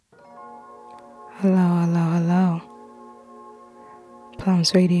Hello, hello, hello.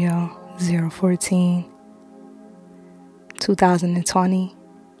 Plums Radio 014 2020.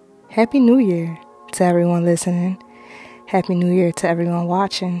 Happy New Year to everyone listening. Happy New Year to everyone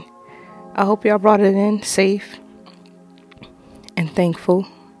watching. I hope y'all brought it in safe and thankful.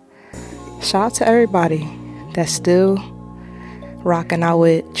 Shout out to everybody that's still rocking out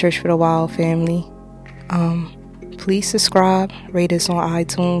with Church for the Wild family. Please subscribe, rate us on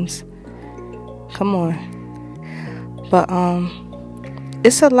iTunes. Come on. But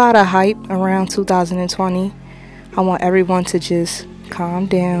it's a lot of hype around 2020. I want everyone to just calm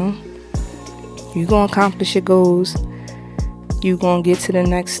down. You're going to accomplish your goals. You're going to get to the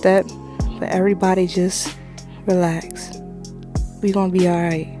next step. But everybody just relax. We're going to be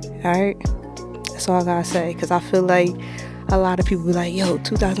alright. Alright? That's all I got to say. Because I feel like a lot of people be like, yo,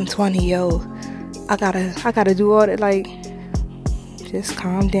 2020, yo, I gotta do all that. Like, just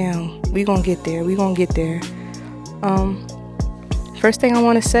calm down. We gonna get there. First thing I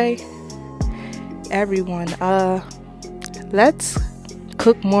want to say, everyone, let's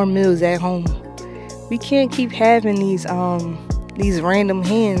cook more meals at home. We can't keep having these random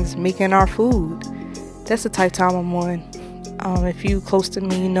hands making our food. That's the type of time I'm on. If you close to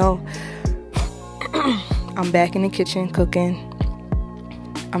me, you know, I'm back in the kitchen cooking.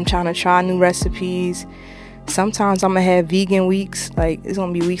 I'm trying to try new recipes. Sometimes I'm gonna have vegan weeks. Like, it's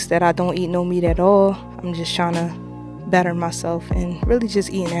gonna be weeks that I don't eat no meat at all. I'm just trying to better myself and really just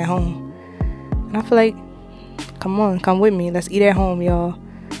eating at home. And I feel like, come with me. Let's eat at home, y'all.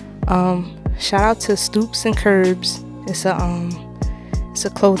 Shout out to Stoops and Curbs. It's a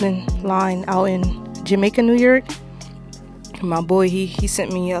clothing line out in Jamaica, New York. My boy, he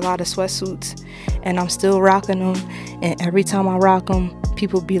sent me a lot of sweatsuits, and I'm still rocking them. And every time I rock them,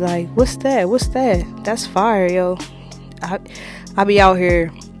 people be like, what's that? That's fire, yo. I be out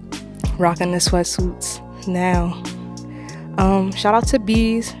here rocking the sweatsuits now. Shout out to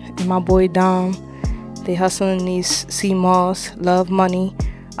Bees and my boy Dom. They hustling these sea malls. Love money.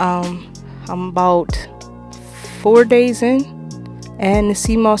 I'm about 4 days in, adding the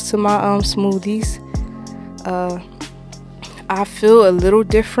sea moss to my smoothies. I feel a little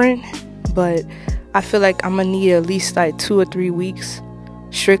different, but I feel like I'm gonna need at least like 2 or 3 weeks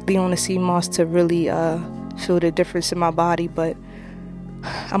strictly on the sea moss to really feel the difference in my body. But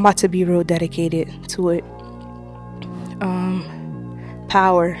I'm about to be real dedicated to it.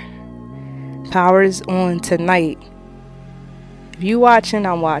 Power is on tonight. If you watching,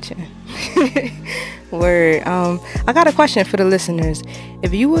 I'm watching. Word. I got a question for the listeners.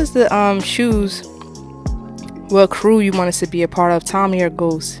 If you was to choose what crew you wanted to be a part of, Tommy or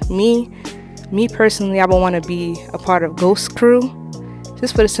Ghost? Me personally, I would want to be a part of Ghost crew,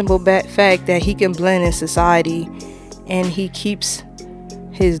 just for the simple fact that he can blend in society and he keeps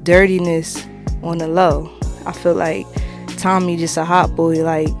his dirtiness on the low. I feel like Tommy just a hot boy.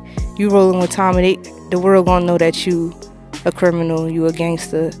 Like, you rolling with Tommy, the world gonna know that you a criminal, you a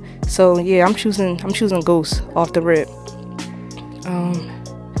gangster. So yeah, I'm choosing Ghost off the rip.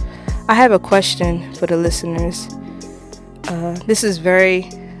 I have a question for the listeners. This is very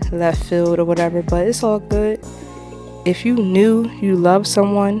left field or whatever, but it's all good. If you knew you loved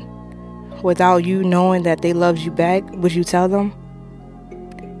someone without you knowing that they loved you back, would you tell them?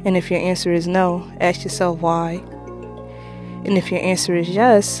 And if your answer is no, ask yourself why. And if your answer is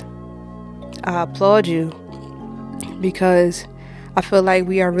yes, I applaud you, because I feel like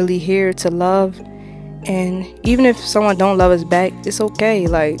we are really here to love. And even if someone don't love us back, it's okay.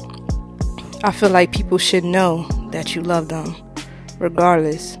 Like, I feel like people should know that you love them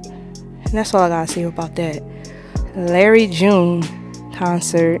regardless. And that's all I gotta say about that. Larry June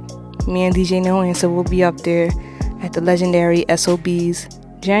concert, me and DJ No Answer will be up there at the legendary SOBs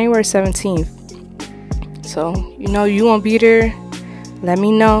January 17th. So, you know, you won't be there, let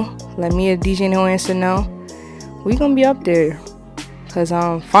me know. Let me and DJ No Answer know. We gonna be up there. Cause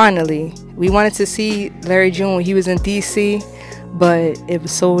finally, we wanted to see Larry June when he was in DC, but it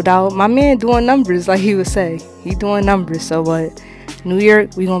was sold out. My man doing numbers, like he would say. He doing numbers. So, but New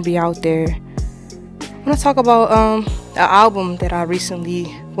York, we gonna be out there. I want to talk about an album that I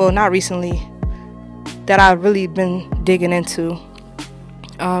that I've really been digging into.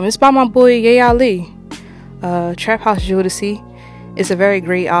 It's by my boy Ye Ali, Trap House Jodeci. It's a very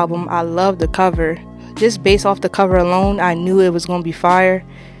great album. I love the cover. Just based off the cover alone, I knew it was gonna be fire.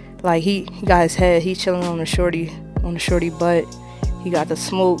 Like, he got his head, he chilling on the shorty butt. He got the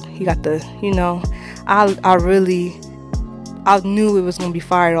smoke. He got the, you know. I knew it was gonna be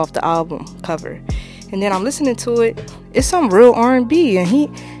fired off the album cover. And then I'm listening to it. It's some real R&B,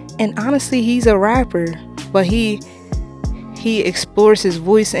 and honestly, he's a rapper, but he he explores his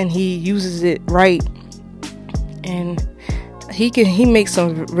voice and he uses it right, and he makes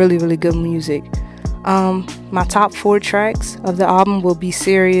some really, really good music. My top 4 tracks of the album will be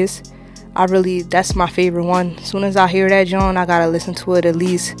Serious. That's my favorite one. As soon as I hear that John, I gotta listen to it at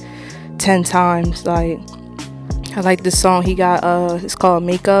least 10 times. Like, I like this song he got, it's called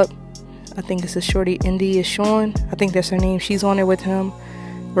Makeup. I think it's a shorty, India Sean, I think that's her name. She's on it with him.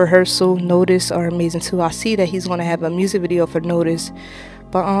 Rehearsal, Notice are amazing too. I see that he's gonna have a music video for Notice.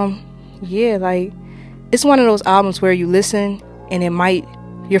 But yeah, like, it's one of those albums where you listen and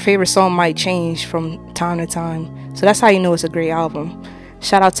your favorite song might change from time to time. So that's how you know it's a great album.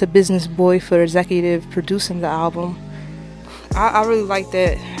 Shout out to Business Boy for executive producing the album. I really like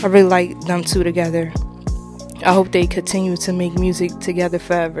that. I really like them two together. I hope they continue to make music together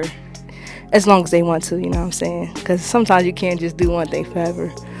forever. As long as they want to, you know what I'm saying? Because sometimes you can't just do one thing forever.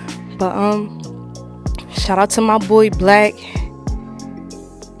 But shout out to my boy Black.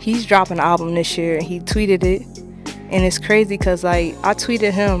 He's dropping an album this year, and he tweeted it. And it's crazy because, like, I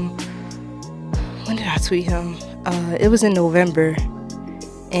tweeted him. When did I tweet him? It was in November.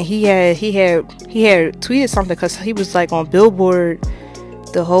 And he had tweeted something because he was, like, on Billboard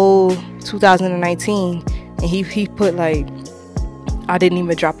the whole 2019. And he put, like, I didn't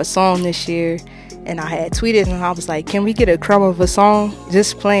even drop a song this year. And I had tweeted and I was like, can we get a crumb of a song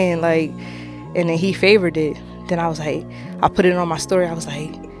just playing, like, and then he favored it. Then I was like, I put it on my story. I was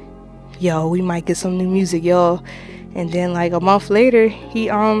like, yo, we might get some new music, y'all. And then, like, a month later, he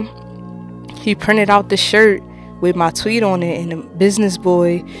printed out the shirt with my tweet on it, and the Business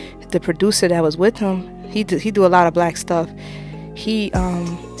Boy, the producer that was with him, he do a lot of Black stuff. He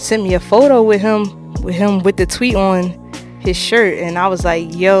sent me a photo with him with the tweet on his shirt, and I was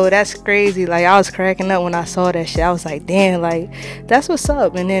like, yo, that's crazy. Like, I was cracking up when I saw that shit. I was like, damn, like, that's what's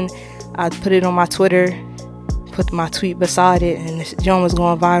up. And then I put it on my Twitter, put my tweet beside it, and this joint was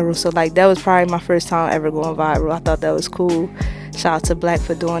going viral. So, like, that was probably my first time ever going viral. I thought that was cool. Shout out to Black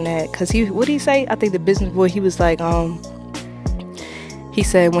for doing that. Because what did he say? I think the Business Boy, he was like, he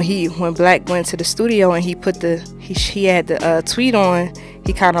said when Black went to the studio and he had the tweet on,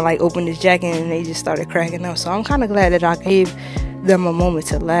 he kind of like opened his jacket and they just started cracking up. So I'm kind of glad that I gave them a moment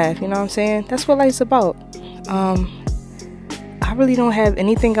to laugh. You know what I'm saying? That's what life's about. I really don't have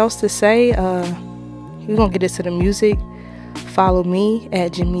anything else to say. We're gonna get into the music. Follow me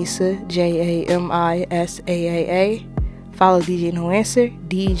at Jamisa, JAMISAAA. Follow DJ No Answer,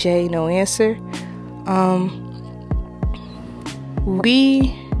 DJ No Answer.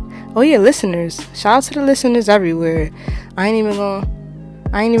 Listeners. Shout out to the listeners everywhere. I ain't even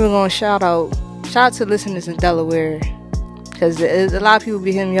gonna shout out to listeners in Delaware, because a lot of people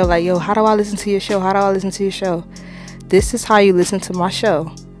be hitting me up like, yo, how do I listen to your show? This is how you listen to my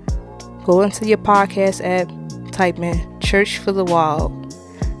show. Go into your podcast app, type in Church for the Wild.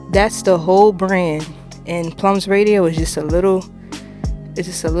 That's the whole brand, and Plums Radio is just a little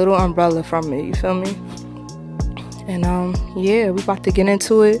umbrella from it, you feel me? And we about to get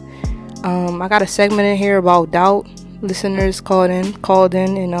into it. I got a segment in here about doubt. Listeners called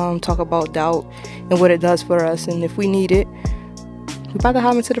in and talk about doubt and what it does for us, and if we need it. We about to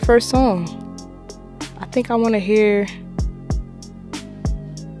hop into the first song. I think I want to hear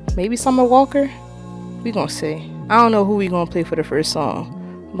maybe Summer Walker. We gonna see. I don't know who we gonna play for the first song,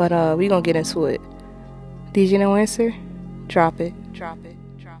 but we gonna get into it. DJ No Answer, drop it.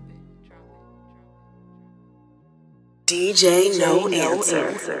 DJ No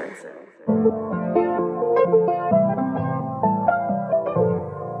Answer.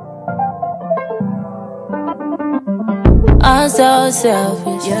 I'm so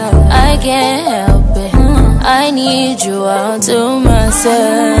selfish, I can't help it. I need you all to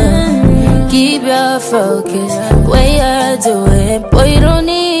myself. Keep your focus, the way I do it. Boy, you don't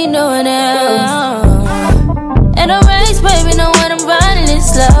need no one else. And a race, baby, know what I'm running it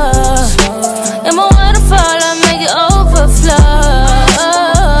slow. And my waterfall, I make it overflow.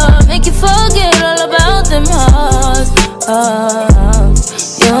 Make you forget all about them hearts.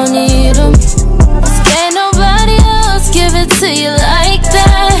 You don't need them. Can't nobody else give it to you like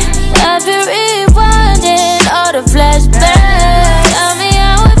that. I've been rewinding all the flashbacks. Tell me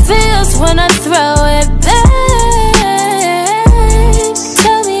how it feels when I throw it back.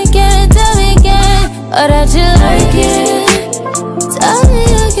 Tell me again, or that you like it. Tell me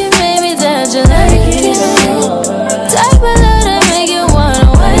again, maybe that you like it. Type of love that make you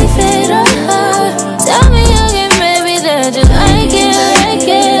wanna wife it up. Tell me again, maybe that you like it.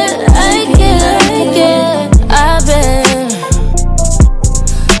 I've been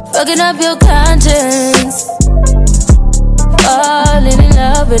fucking up your conscience, falling in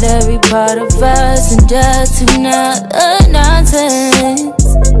love with every part of us and just tune out the nonsense.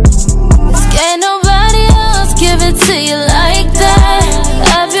 'Cause can't nobody else give it to you like that.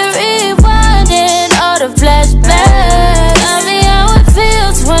 I've been rewinding all the flashbacks. Tell me how it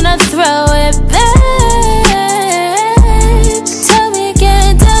feels when I throw it back. Tell me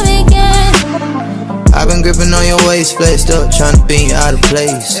again, tell me again. I've been gripping on your waist, flexed up, tryna bend you out of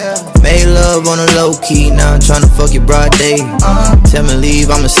place. Made love on a low key, now I'm tryna fuck your broad day. Tell me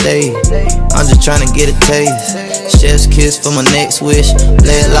leave, I'ma stay. I'm just tryna get a taste. Chef's kiss for my next wish,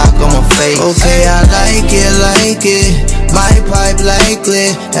 lay it lock on my face. Okay, I like it, like it. My pipe likely,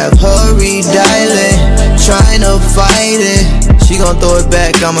 have her redialing, tryna fight it. She gon' throw it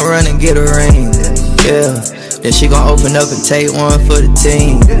back, I'ma run and get a ring. Yeah, then she gon' open up and take one for the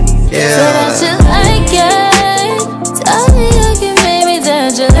team. Yeah. So don't you like it? Tell me again, baby,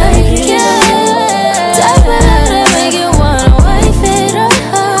 that you like it. Type it out and make you wanna wife it up.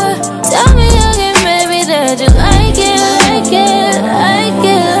 Tell me again, baby, that you like it, like it, like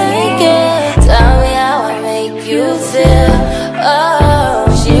it, like it. Tell me how I make you feel. Oh,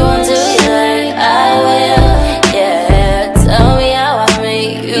 she won't do you like I will. Yeah, tell me how I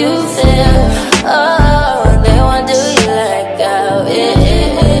make you feel. Oh, they won't do you like I will.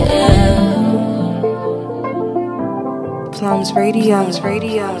 Plums Radio. We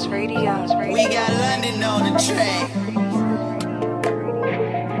got London on the track.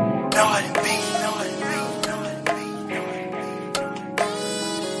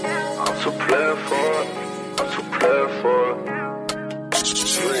 I'm too player for it. I'm too player for it.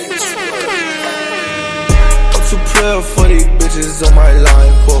 I'm too player for these bitches on my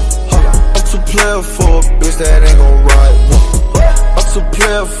line. Whoa. I'm too player for a bitch that ain't gon' ride. Whoa. I'm too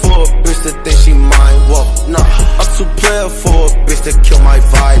player for a bitch that think she mine. Whoa. Nah. I'm too player for a bitch that kill my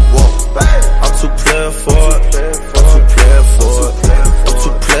vibe. Whoa. I'm too player for it. I'm too player for it. I'm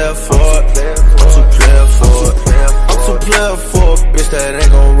too player for it. I'm too player for it. I'm too player for a bitch that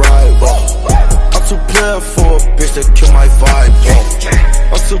ain't gon' ride. Whoa. I'm too player for a bitch that kill my vibe. Whoa.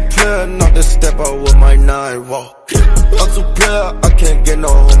 I'm too player not to step out with my nine. Whoa. I'm too player, I can't get no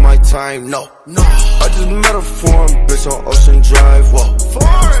on my time. No. I just met a foreign bitch on Ocean Drive. Whoa.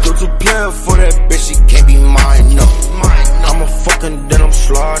 Still too player for that bitch, she can't be mine. No. I'm a fucking then I'm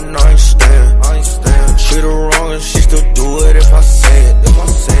sliding, I ain't stand. Treat her wrong and she still do it if I say it.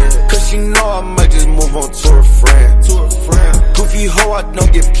 Cause she know I might just move on to her friend. Goofy hoe, I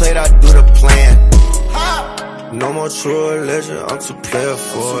don't get played, I do the plan. No more true religion, I'm too player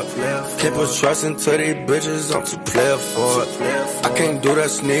for it. Can't put trust into these bitches, I'm too player for it. I can't do that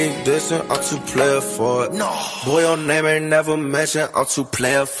sneak dissing, I'm too player for it. Boy, your name ain't never mentioned, I'm too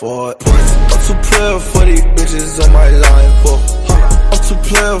player for it. I'm too player for these bitches on my line. Whoa. I'm too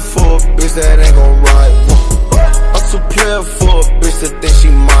player for a bitch that ain't gon' ride. Whoa. I'm too player for a bitch that think she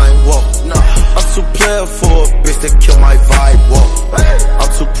mine. Whoa. I'm too player for a bitch that kill my vibe. Whoa. I'm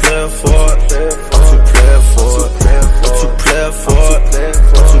too player for it. I'm too player for it. I'm too player for it.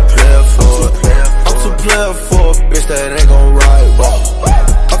 I'm too player for it. I'm too player for a bitch that ain't gon' ride. Whoa.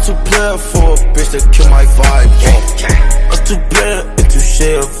 I'm too player for a bitch that kill my vibe. Whoa. I'm too player into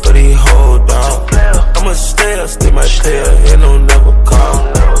shell for the whole dog. I'ma stay my tail, and don't never call.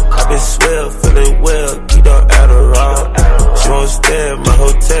 I been swell, feeling well, keep the Adderall. She won't stay at my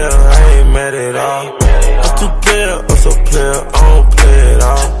hotel, I ain't mad at all. I'm too player, I'm so player, I don't play at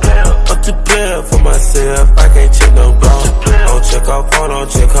all. I'm too player for myself, I can't check no ball. Don't check her phone, don't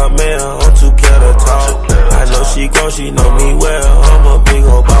check her mail, I'm too care to talk. I know she gone, she know me well, I'm a big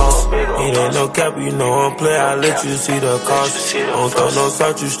old boss. It ain't no cap, you know I'm player, I let you see the cost. Don't throw no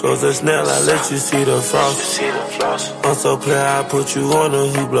salt, you close the snail, I let you see the frost. I'm so player, I put you on the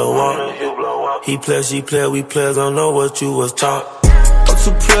he blow up. He play, she play, we players don't know what you was taught. I'm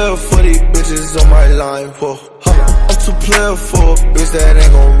too player for these bitches on my line. Whoa. I'm too player for a bitch that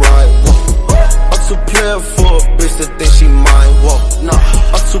ain't gon' ride. Whoa. I'm too player for a bitch that think she mine. Whoa.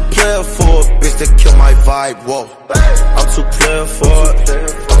 I'm too player for a bitch that kill my vibe. Whoa. I'm too player for it.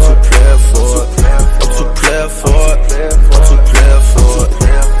 I'm too player for it. I'm too player for it. I'm too player for it.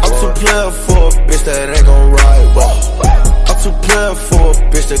 I'm too player for a bitch that ain't gon' ride. Whoa. I'm too player for a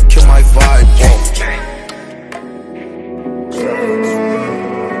bitch that kill my vibe. Whoa.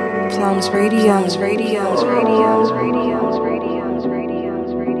 Plums Radio.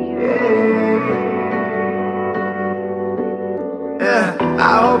 Yeah, I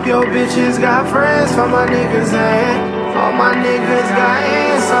hope your bitches got friends for my niggas and all my niggas got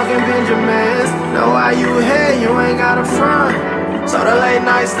hands sucking Benjamins. Know why you here, you ain't got a front. So the late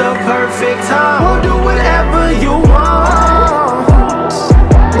night's the perfect time. We'll do whatever you want.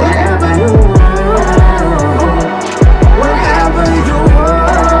 Whatever you want. Whatever you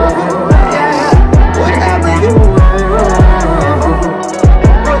want.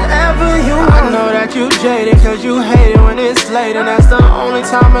 you jaded, cause you hate it when it's late. And that's the only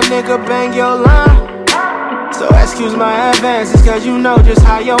time a nigga bang your line. So excuse my advances, cause you know just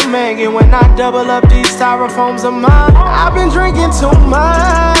how your man get when I double up these styrofoams of mine. I've been drinking too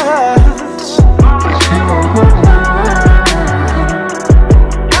much.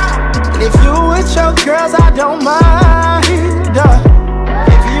 And if you with your girls, I don't mind.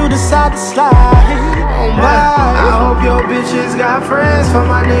 If you decide to slide on by, I hope your bitches got friends for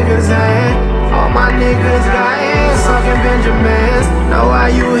my niggas and all my niggas got hands sunken Benjamins. Know why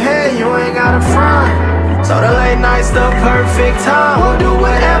you here, you ain't got a front. So the late night's the perfect time. We'll do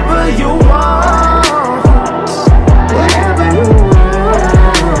whatever you want. Whatever you want.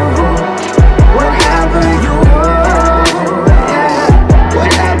 Whatever you want. Yeah.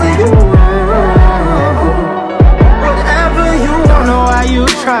 Whatever you want. Whatever you want. Don't know why you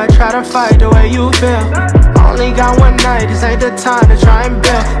try to fight the way you feel. Only got one night, this ain't the time to try and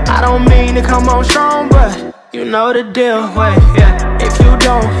build. I don't mean to come on strong, but you know the deal. Wait, yeah. If you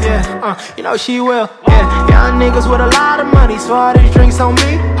don't, yeah, you know she will, yeah. Young niggas with a lot of money, so all these drinks on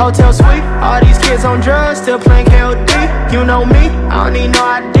me. Hotel suite, all these kids on drugs, still playing KOD. You know me, I don't need no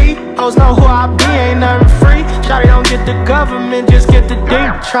ID. Hoes know who I be, ain't nothing free. Shawty don't get the government, just get the D.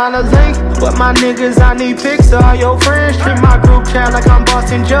 Tryna link with my niggas, I need pics of all your friends. Treat my group chat like I'm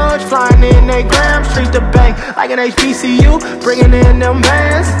Boston Judge. Flying in they grams, treat the bank like an HBCU. Bringing in them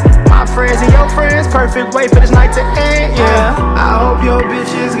bands. My friends and your friends, perfect way for this night to end, yeah. I hope your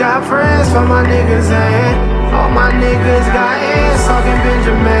bitches got friends for my niggas and all my niggas got hands sunken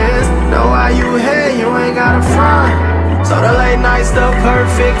Benjamins. Know why you here, you ain't got a front. So the late night's the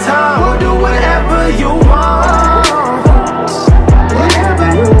perfect time. We'll do whatever you want.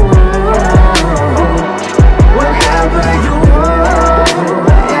 Whatever you want. Whatever you want.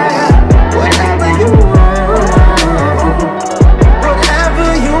 Yeah. Whatever you want. Whatever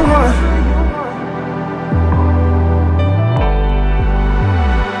you want.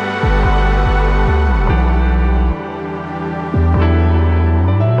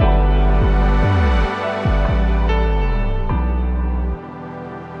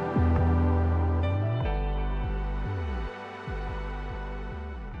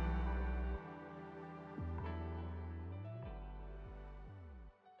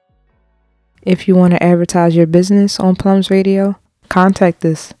 If you want to advertise your business on Plums Radio, contact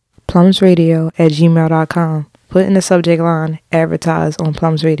us, plumsradio@gmail.com. Put in the subject line, advertise on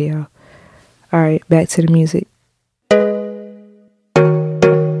Plums Radio. Alright, back to the music.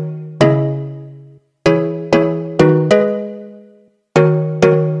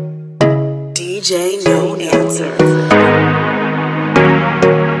 DJ No Answer.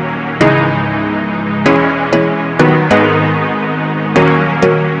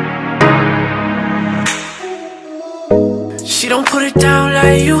 She don't put it down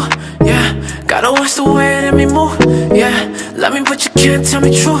like you, yeah. Gotta watch the way that me move, yeah. Love me but you can't tell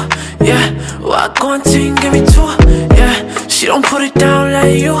me true, yeah. Walk one thing, give me two, yeah. She don't put it down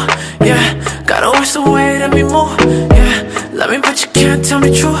like you, yeah. Gotta watch the way that me move, yeah. Love me but you can't tell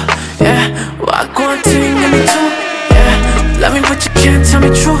me true, yeah. Walk one thing, give me two, yeah. Love me but you can't tell me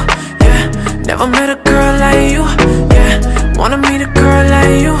true, yeah. Never met a girl like you, yeah. Wanna meet a girl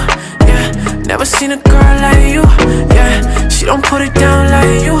like you, yeah. Never seen a girl like you, yeah. She don't put it down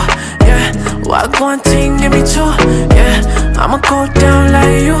like you, yeah. Walk one thing, give me two, yeah. I'ma go down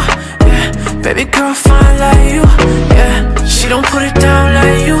like you, yeah. Baby girl fine like you, yeah. She don't put it down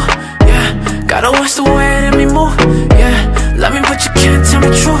like you, yeah. Gotta watch the way that me move, yeah. Love me but you can't tell me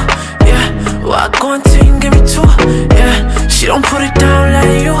true, yeah. Walk one thing, give me two, yeah. She don't put it down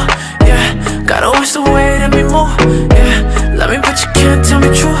like you, yeah. Gotta watch the way that me move, yeah. Love me but you can't tell me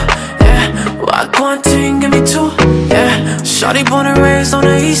true, yeah. Walk one thing, give me two, yeah. Shawty born and raised on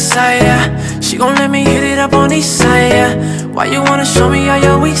the east side, yeah. She gon' let me hit it up on east side, yeah. Why you wanna show me all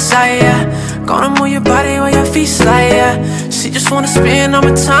your weak side, yeah. Gonna move your body where your feet slide, yeah. She just wanna spend all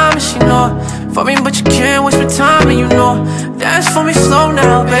my time and she know it. For me but you can't waste my time and you know. Dance for me slow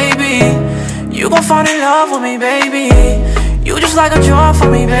now, baby. You gon' fall in love with me, baby. You just like a draw for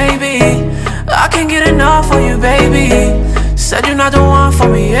me, baby. I can't get enough of you, baby. Said you're not the one for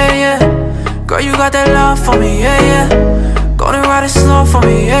me, yeah, yeah. Girl, you got that love for me, yeah, yeah. Gonna ride it slow for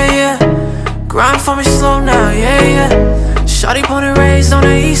me, yeah, yeah. Grind for me slow now, yeah, yeah. Shawty born and raised on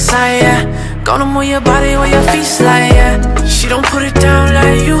the east side, yeah. Gonna move your body where your feet slide, yeah. She don't put it down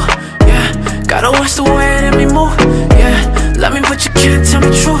like you, yeah. Gotta watch the way that me move, yeah. Love me but you can't tell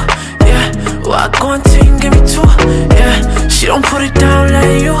me true, yeah. Walk one thing, give me two, yeah. She don't put it down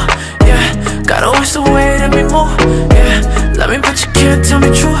like you, yeah. Gotta watch the way that me move, yeah. Love me but you can't tell me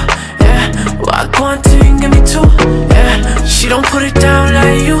true, yeah. Walk one thing, give me two, yeah. She don't put it down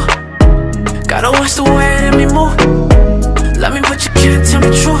like you. Gotta watch the way that me move. Love me, but you can't tell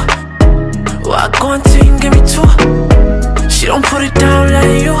me true. Well, I go and ting, give me two. She don't put it down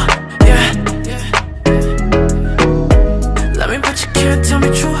like you, yeah. Love me, but you can't tell me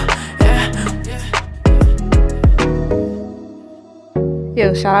true, yeah.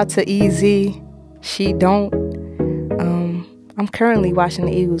 Yo, shout out to EZ. She don't. I'm currently watching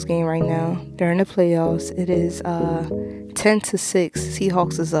the Eagles game right now. They're in the playoffs. It is 10-6.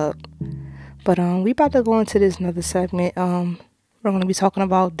 Seahawks is up. But we about to go into this another segment. We're going to be talking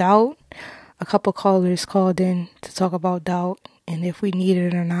about doubt. A couple callers called in to talk about doubt and if we need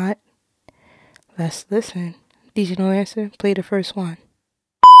it or not. Let's listen. DJ No Answer, play the first one.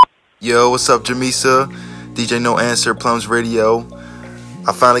 Yo, what's up, Jamisa? DJ No Answer, Plums Radio.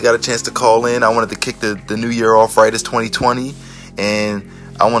 I finally got a chance to call in. I wanted to kick the new year off right as 2020, and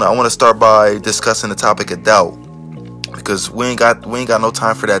I want to start by discussing the topic of doubt, because we ain't got no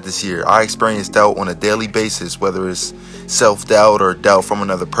time for that this year. I experience doubt on a daily basis, whether it's self-doubt or doubt from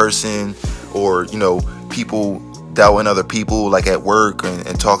another person, or people doubting other people, like at work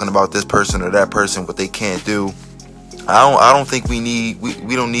and talking about this person or that person, what they can't do. I don't think we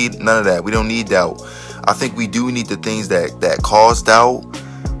don't need none of that. We don't need doubt. I think we do need the things that cause doubt.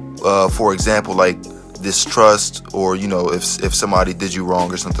 For example, like distrust, or if somebody did you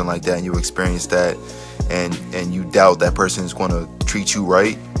wrong or something like that, and you experience that, and you doubt that person is going to treat you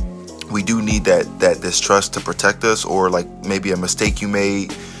right. We do need that distrust to protect us, or like maybe a mistake you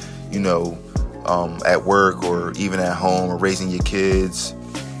made, at work or even at home or raising your kids.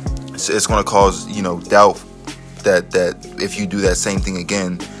 It's going to cause doubt that if you do that same thing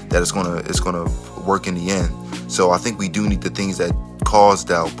again, that it's gonna work in the end. So I think we do need the things that cause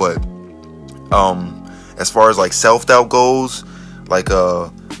doubt. But as far as like self-doubt goes, like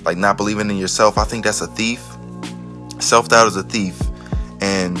not believing in yourself, I think that's a thief. Self-doubt is a thief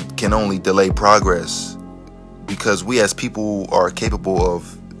and can only delay progress, because we as people are capable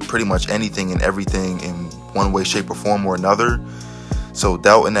of pretty much anything and everything in one way, shape, or form or another. So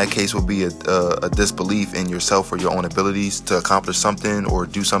doubt in that case will be a disbelief in yourself or your own abilities to accomplish something or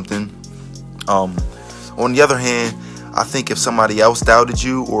do something. On the other hand, I think if somebody else doubted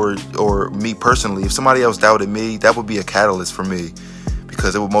you, or me personally, if somebody else doubted me, that would be a catalyst for me,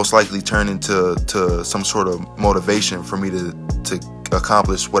 because it would most likely turn into some sort of motivation for me to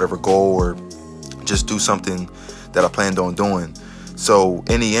accomplish whatever goal or just do something that I planned on doing. So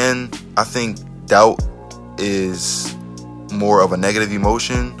in the end, I think doubt is more of a negative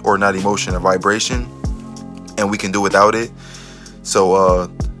emotion, or not emotion, a vibration, and we can do without it. So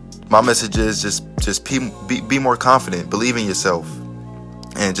my message is just be more confident, believe in yourself,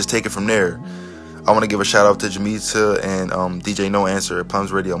 and just take it from there. I want to give a shout out to Jamisa and DJ No Answer at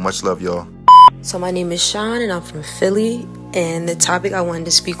Plums Radio. Much love, y'all. So my name is Sean and I'm from Philly, and the topic I wanted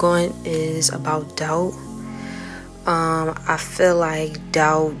to speak on is about doubt. I feel like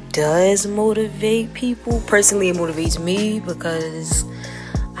doubt does motivate people. Personally, it motivates me because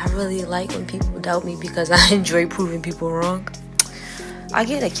I really like when people doubt me, because I enjoy proving people wrong. I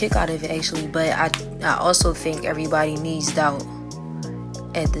get a kick out of it, actually, but I also think everybody needs doubt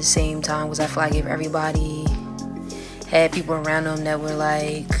at the same time, because I feel like if everybody had people around them that were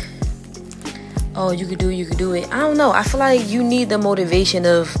like, oh, you could do it. I don't know. I feel like you need the motivation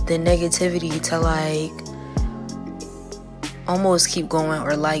of the negativity to like almost keep going,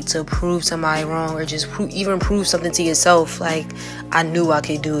 or like to prove somebody wrong, or just prove something to yourself, like I knew I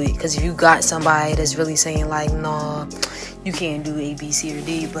could do it. Because if you got somebody that's really saying like, no, you can't do A, B, C, or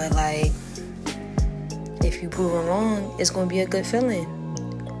D, but like if you prove them wrong, it's gonna be a good feeling.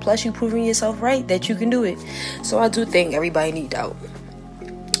 Plus you proving yourself right that you can do it. So I do think everybody needs doubt.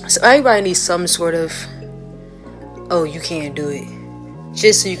 So everybody needs some sort of, oh, you can't do it,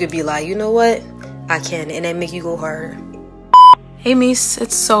 just so you could be like, you know what, I can, and that make you go harder. Hey Mies,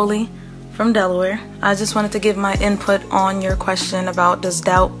 it's Soli from Delaware. I just wanted to give my input on your question about, does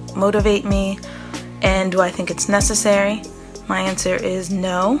doubt motivate me and do I think it's necessary? My answer is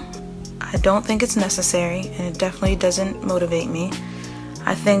no. I don't think it's necessary, and it definitely doesn't motivate me.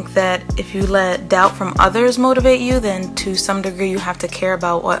 I think that if you let doubt from others motivate you, then to some degree you have to care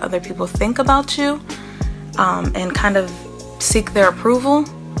about what other people think about you, and kind of seek their approval,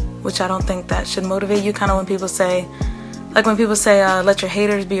 which I don't think that should motivate you. Kind of when people say, let your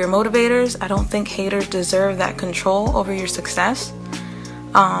haters be your motivators. I don't think haters deserve that control over your success.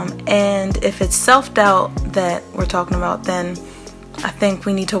 And if it's self-doubt that we're talking about, then I think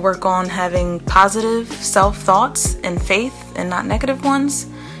we need to work on having positive self-thoughts and faith and not negative ones.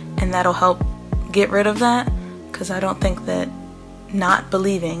 And that'll help get rid of that, because I don't think that not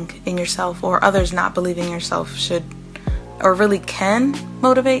believing in yourself or others not believing in yourself should or really can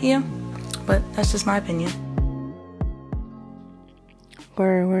motivate you. but that's just my opinion.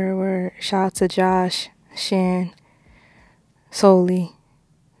 Word. Shout out to Josh, Shan, Solely.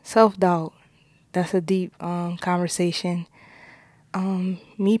 Self-doubt. That's a deep conversation.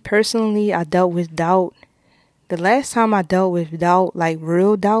 Me personally, I dealt with doubt. The last time I dealt with doubt, like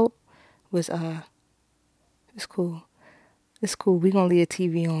real doubt, was it's cool. We gonna leave the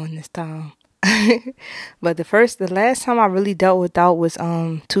TV on this time. But the last time I really dealt with doubt was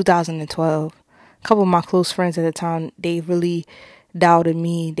 2012. A couple of my close friends at the time, they really doubted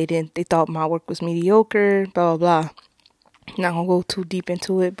me. They thought my work was mediocre, blah blah blah. Not gonna go too deep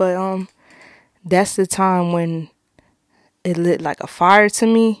into it, but that's the time when it lit like a fire to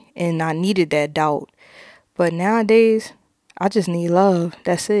me, and I needed that doubt. But nowadays, I just need love.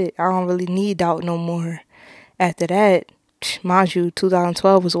 That's it. I don't really need doubt no more. After that, mind you,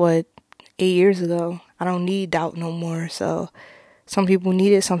 2012 was 8 years ago. I don't need doubt no more. So some people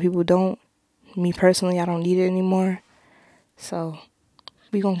need it, some people don't. Me personally, I don't need it anymore. So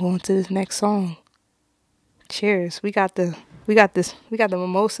we gonna go into this next song. Cheers. We got the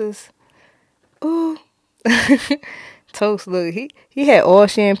mimosas. Ooh. Toast, look, he had all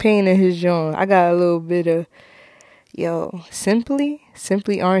champagne in his joint. I got a little bit of Simply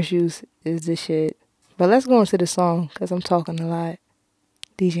orange juice is the shit. But let's go into the song, cause I'm talking a lot.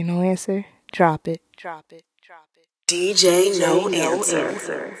 DJ No Answer, drop it. DJ No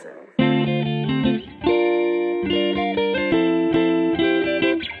Answer.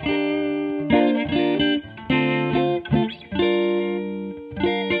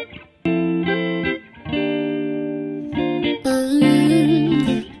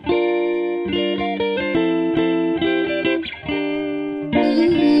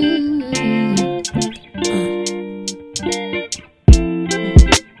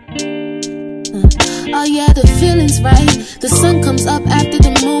 Oh yeah, the feeling's right. The sun comes up after the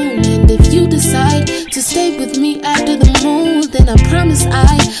moon, and if you decide to stay with me after the moon, then I promise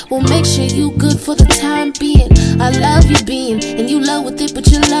I will make sure you good for the time being. I love you being, and you love with it, but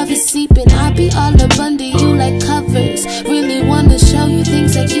your love is seeping. I'll be all up under you like covers. Really wanna show you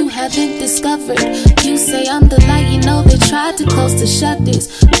things that you haven't discovered. You say I'm the light, you know they tried to close the shutters.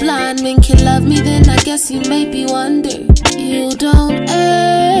 Blind men can love me, then I guess you maybe wonder. You don't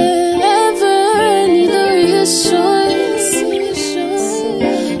ever need the reassurance.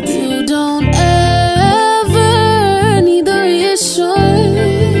 You don't ever need the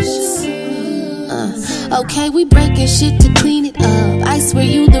reassurance. Okay, we breaking shit to clean it up. I swear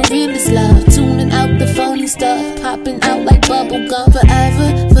you the realest love. Tuning out the phony stuff, popping out like bubble gum.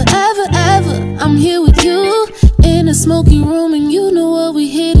 Forever, forever, ever, I'm here with you in a smoky room, and you know what we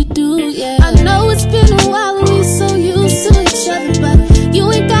here to do. Yeah, I know it's been a while and we so used to each other, but you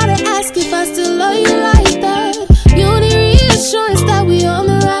ain't gotta ask if I still love you like that. You need reassurance that we on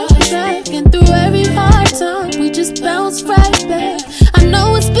the right track, and through every hard time we just bounce right back. I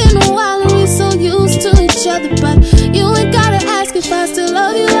know it's been a while and we so used to each other, but you ain't gotta ask if I still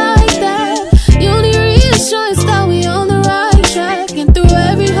love you like that. You need reassurance that we on the right track, and through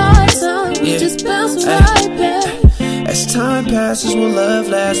every hard time we just bounce right back. As time passes, will love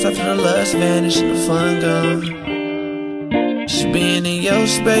last after the lust vanish and the fun gone? Just being in your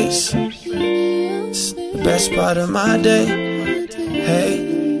space, it's the best part of my day. Hey,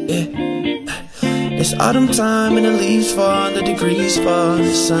 yeah. It's autumn time and the leaves fall, and the degrees fall, and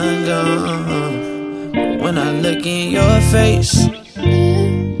the sun gone. But when I look in your face,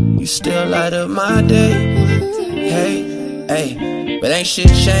 you still light up my day. Hey, but ain't shit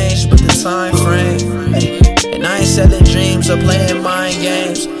changed but the time frame. Hey, and I ain't selling dreams or playing mind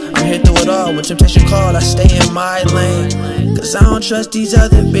games. I'm here through it all. When temptation call, I stay in my lane. Cause I don't trust these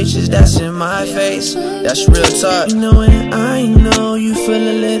other bitches that's in my face. That's real talk. You know, and I know you feel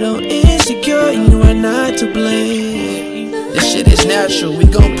a little insecure, and you are not to blame. This shit is natural, we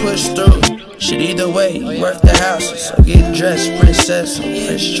gon' push through. Shit either way, you worth the house. So get dressed, princess,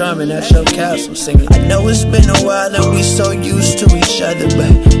 Prince Charming at your castle singing. I know it's been a while and we so used to each other,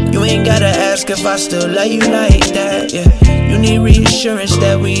 but you ain't gotta ask if I still love you like that, yeah. You need reassurance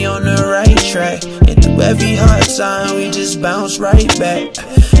that we on the right track, and through every hard time we just bounce right back.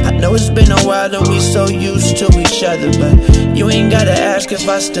 I know it's been a while and we so used to each other, but you ain't gotta ask if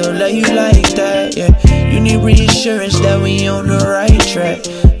I still love you like that, yeah. You need reassurance that we on the right track.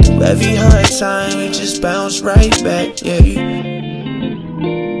 Through every hard time we just bounce right back, yeah.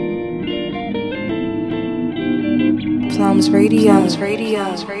 Plums Radio.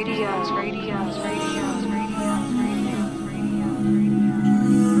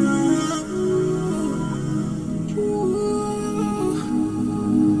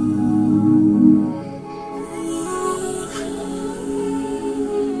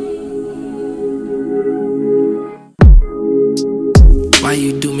 Why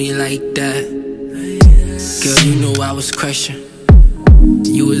you do me like that? Girl, you knew I was crushing.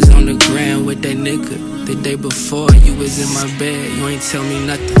 You was on the ground with that nigga. The day before, you was in my bed. You ain't tell me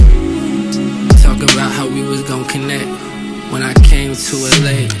nothing. Talk about how we was gon' connect. When I came to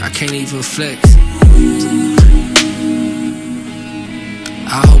LA, I can't even flex.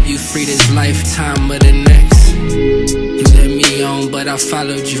 I hope you free this lifetime or the next. You let me on, but I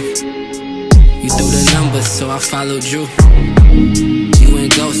followed you. You threw the numbers, so I followed you. You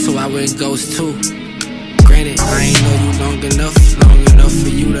went ghost, so I went ghost too. Granted, I ain't know you long enough for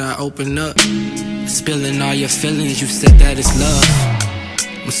you to open up. Spilling all your feelings, you said that it's love.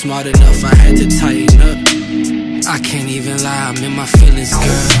 I'm smart enough, I had to tighten up. I can't even lie, I'm in my feelings,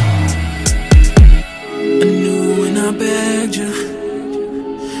 girl. I knew when I begged you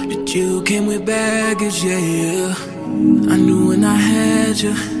that you came with baggage, yeah. I knew when I had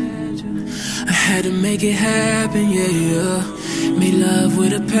you, I had to make it happen, yeah. Made love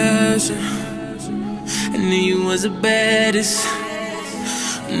with a passion. I knew you was the baddest.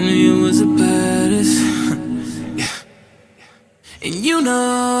 I knew you was the baddest. Yeah. And you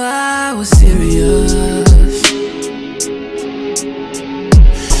know I was serious.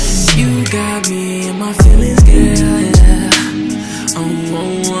 You got me in my feelings, girl, yeah. Oh,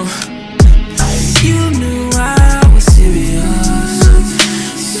 oh, oh. You knew I was serious.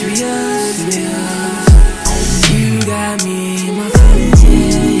 Serious, serious. You got me in my feelings,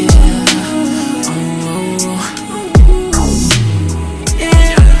 yeah, yeah. Oh, oh,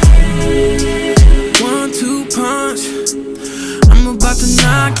 yeah. 1-2 punch. I'm about to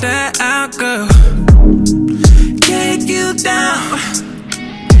knock that out, girl. Take you down.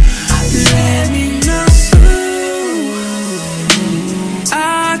 Let me know soon.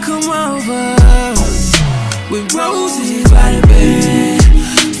 I come over with roses by the bed.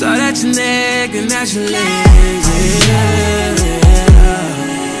 Start at your neck and at your legs, yeah.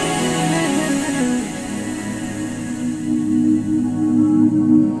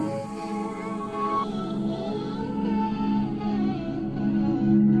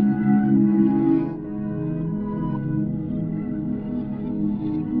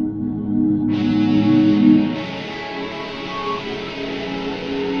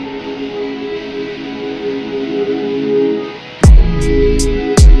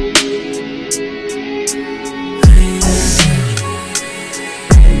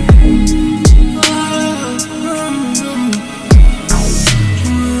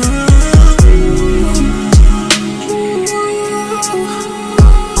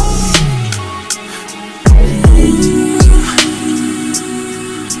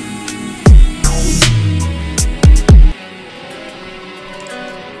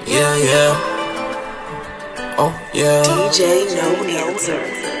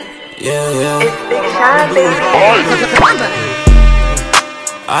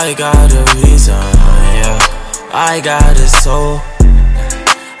 I got a reason, yeah. I got a soul.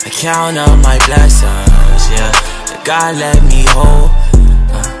 I count up my blessings, yeah. God let me hold.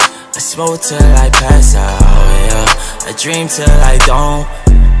 I smoke till I pass out, yeah. I dream till I don't,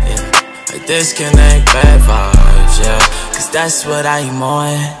 yeah. I disconnect bad vibes, yeah. Cause that's what I'm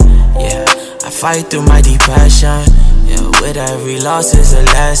on, yeah. I fight through my depression, yeah. With every loss is a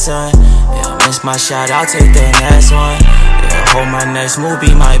lesson, yeah. Miss my shot, I'll take the next one. Hope my next move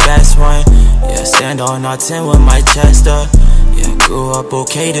be my best one. Yeah, stand on all 10 with my chest up. Yeah, grew up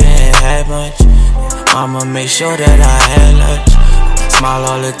okay, didn't have much. Yeah, mama made sure that I had lunch. Smile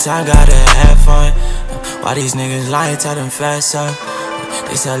all the time, gotta have fun. Why these niggas lying, tell them fast up.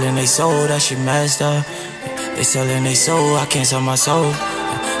 They selling they soul, that shit messed up. They selling they soul, I can't sell my soul.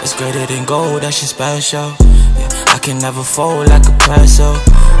 It's greater than gold, that shit special. I can never fold like a peso.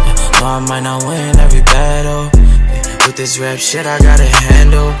 No, I might not win every battle. With this rap shit I gotta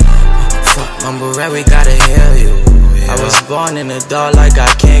handle. Fuck mumble rap, we gotta hear you, yeah. I was born in the dark like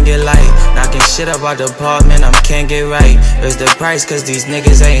I can't get light. Knocking shit up out the apartment, I can't get right. Raise the price cause these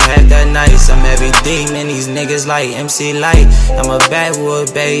niggas ain't had that nice. I'm every demon, these niggas like MC Light. I'm a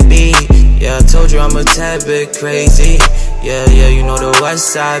backwood baby. Yeah, I told you I'm a tad bit crazy. Yeah, yeah, you know the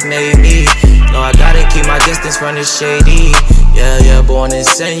west side made me. No, I gotta keep my distance from the shady. Yeah, yeah, born in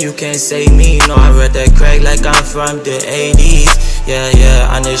sin, you can't save me. No, I read that crack like I'm from the 80s. Yeah,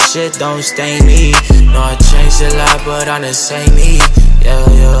 yeah, on this shit don't stain me. No, I changed a lot, but I'm the same me. Yeah,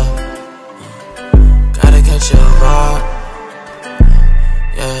 yeah. Gotta catch a vibe.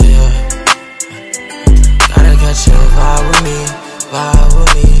 Yeah, yeah. Gotta catch a vibe with me. Vibe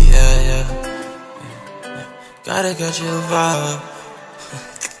with me, yeah, yeah. Gotta catch a vibe.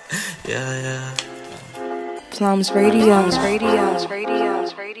 Yeah, yeah. Plums Radio.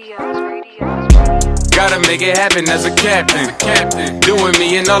 Gotta make it happen as a captain. Doing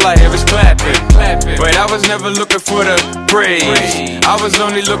me and all I hear is clapping. But I was never looking for the praise. I was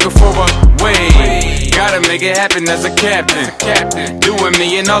only looking for a way. Gotta make it happen as a captain. Doing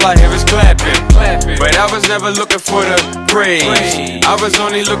me and all I hear is clapping. But I was never looking for the praise. I was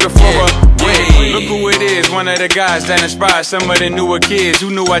only looking for a way. Look who it is, one of the guys that inspired some of the newer kids who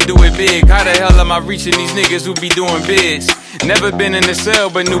knew I do it big. How the hell am I reaching these niggas who be doing bids? Never been in the cell,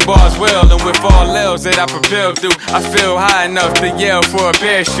 but knew bars well. And with all else that I propelled through, I feel high enough to yell for a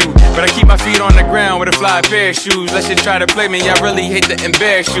parachute. But I keep my feet on the ground with a fly pair of shoes. Let you try to play me, I really hate to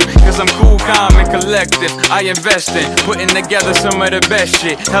embarrass you. Cause I'm cool, calm, and collective. I invest in putting together some of the best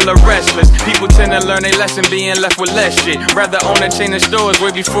shit. Hella restless, people tend to learn a lesson being left with less shit. Rather own a chain of stores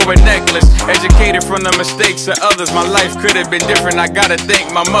way before a necklace. Educated from the mistakes of others, my life could have been different. I gotta thank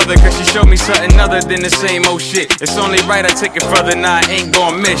my mother, cause she showed me something other than the same old shit. It's only right I take it further, now I ain't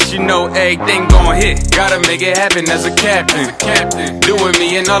gon' miss. You know everything gon' hit. Gotta make it happen as a captain. Doing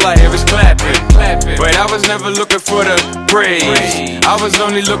me and all I hear is clapping. But I was never looking for the praise. I was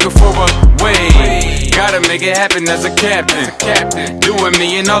only looking for a way. Gotta make it happen as a captain. Doing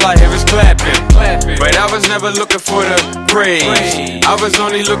me and all I hear is clapping. But I was never looking for the praise. I was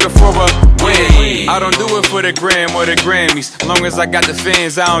only looking for a way. I don't do it for the gram or the Grammys. Long as I got the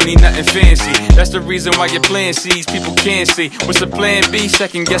fans, I don't need nothing fancy. That's the reason why you're playing C's, people can't see. What's the plan B?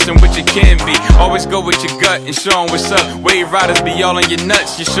 Second guessing what you can be. Always go with your gut and show 'em what's up. Wave riders be all on your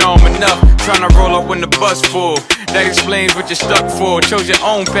nuts, you show 'em enough. Tryna roll up when the bus full. That explains what you're stuck for. Chose your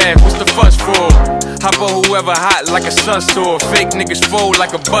own path, what's the fuss for? Hop on whoever hot like a sun store. Fake niggas fold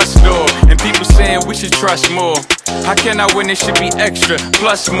like a bus door. And people saying we should trust more. How can I win? It should be extra,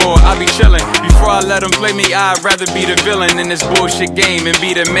 plus more. I be chillin'. Before I let them play me, I'd rather be the villain in this bullshit game and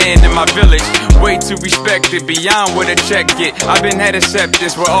be the man in my village. Way too respected, beyond what a check get. I've been had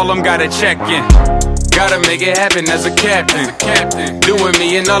acceptance where all them gotta check in. Gotta make it happen as a captain. Doing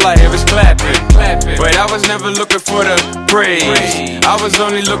me and all I hear is clapping. But I was never looking for the praise. I was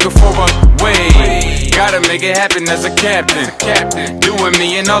only looking for a way. Gotta make it happen as a captain. Doing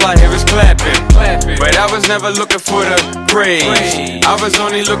me and all I hear is clapping. But I was never looking for the praise. I was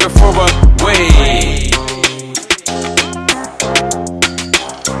only looking for a way.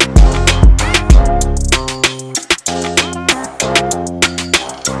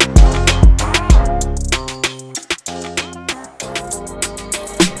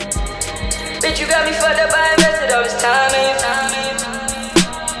 Bitch, you got me fucked up, I invested all this time in you.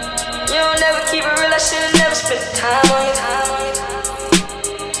 You don't never keep it real, I should've never spent the time on you.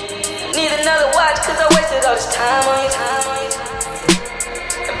 Need another watch, cause I wasted all this time on you.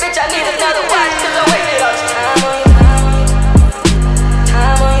 And bitch, I need another watch, cause I wasted all this time on you.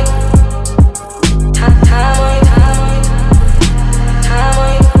 Time on you. Time on you. Time on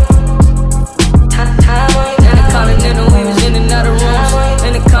you. Time on you. In the Continental, we was in and out of rooms.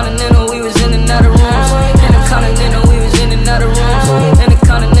 In the Continental, we was in and out of rooms. In the Continental, we was in and out of rooms. In the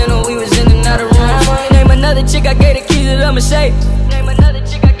Continental, we was in and out of rooms. Name another chick, I gave the keys to the Mercedes. Name another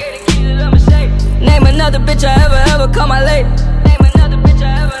chick, I gave the keys to the Mercedes. Name another bitch I ever call my lady. Name another bitch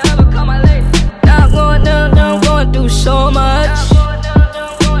I ever call my lady. Now I'm going down, I'm going through so much.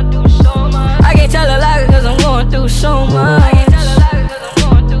 I can't tell a lie cause I'm going through so much.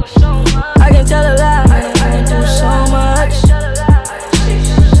 I can't tell a lie, I'm going through so much.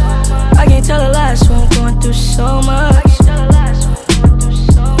 I can't tell a lie, so I'm going through so much.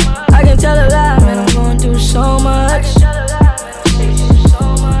 I can't tell a lie, man, I'm going through so much.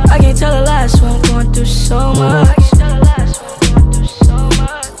 I can't tell a lie, so I'm going through so much.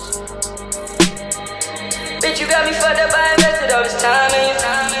 Bitch, you got me fucked up, I invested all this time in you.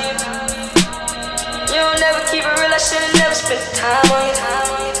 You don't never keep it real, I should've never spent the time on you.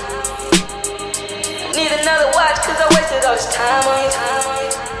 Need another watch, cause I wasted all this time on you.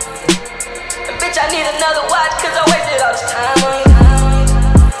 And bitch, I need another watch, cause I wasted all this time on you.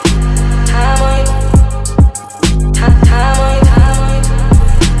 Time on you. Time on you. Time on you.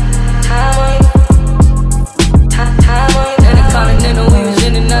 Time on you. In the Continental, we was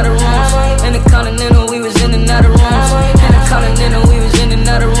in and out of rooms. In the Continental, we was in and out of rooms. In the Continental, we was in and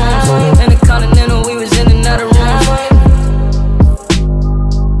out of rooms. In the Continental, we was in and out of rooms.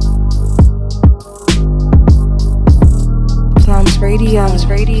 Plums Radio.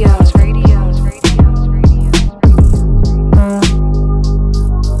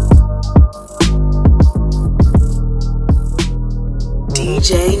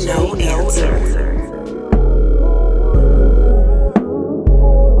 DJ No Answer.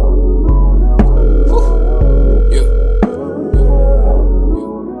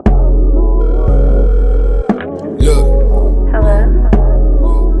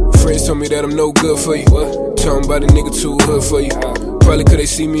 told me that I'm no good for you. Talking about a nigga too hood for you. Probably could they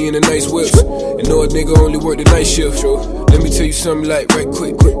see me in the nice whips and know a nigga only work the night shift. Let me tell you something like right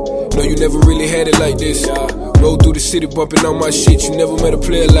quick. No, you never really had it like this. Roll through the city bumping on my shit. You never met a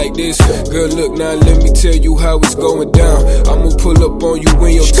player like this. Girl, look, now let me tell you how it's going down. I'ma pull up on you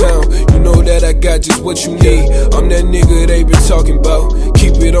in your town. You know that I got just what you need. I'm that nigga they been talking about.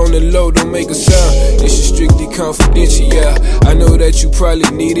 Keep it on the low, don't make a sound. This is strictly confidential, yeah. I know that you probably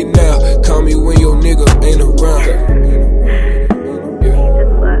need it now. Call me when your nigga ain't around.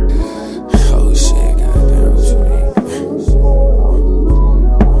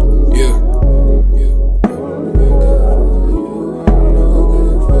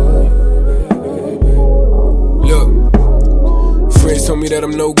 Told me that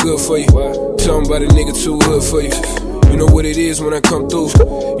I'm no good for you. Talking about a nigga too hood for you. You know what it is when I come through.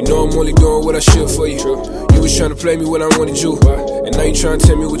 You know I'm only doing what I should for you. You was trying to play me when I wanted you, and now you trying to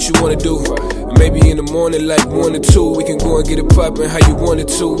tell me what you wanna do. And maybe in the morning like 1 or 2 we can go and get it poppin' how you wanted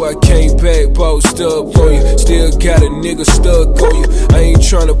to. I came back, bossed up on you. Still got a nigga stuck on you. I ain't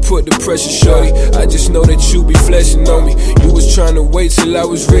trying to put the pressure, shorty. I just know that you be flashing on me. You was trying to wait till I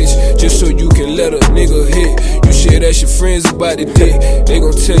was rich, just so you can let a nigga hit. You share that your friends about the dick. They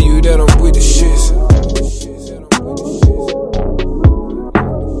gon' tell you that I'm with the shits.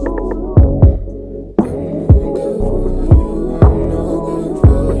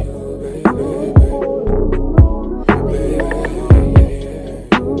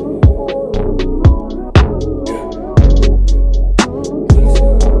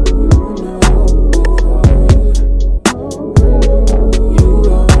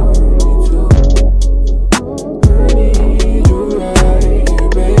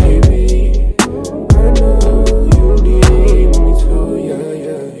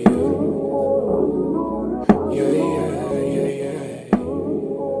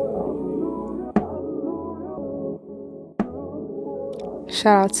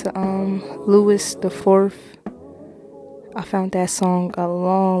 Shout out to Louis the Fourth. I found that song a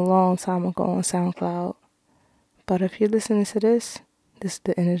long time ago on SoundCloud. But if you're listening to this is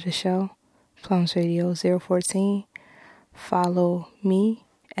the end of the show. Plums Radio 014. Follow me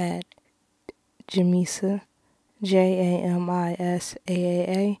at Jamisa, JAMISAAA.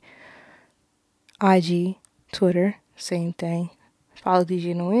 IG, Twitter, same thing. Follow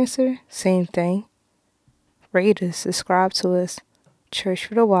DJ No Answer, same thing. Rate us, subscribe to us. Church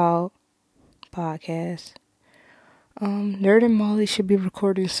for the Wild podcast. Nerd and Molly should be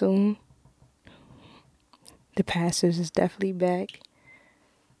recording soon. The Pastors is definitely back.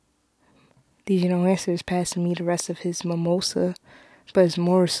 DJ No Answer is passing me the rest of his mimosa, but it's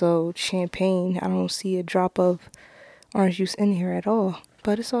more so champagne. I don't see a drop of orange juice in here at all,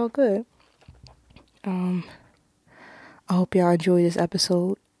 but it's all good. I hope y'all enjoy this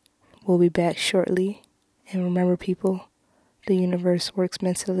episode. We'll be back shortly. And remember, people, the universe works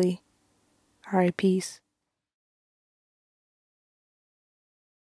mentally. Alright, peace.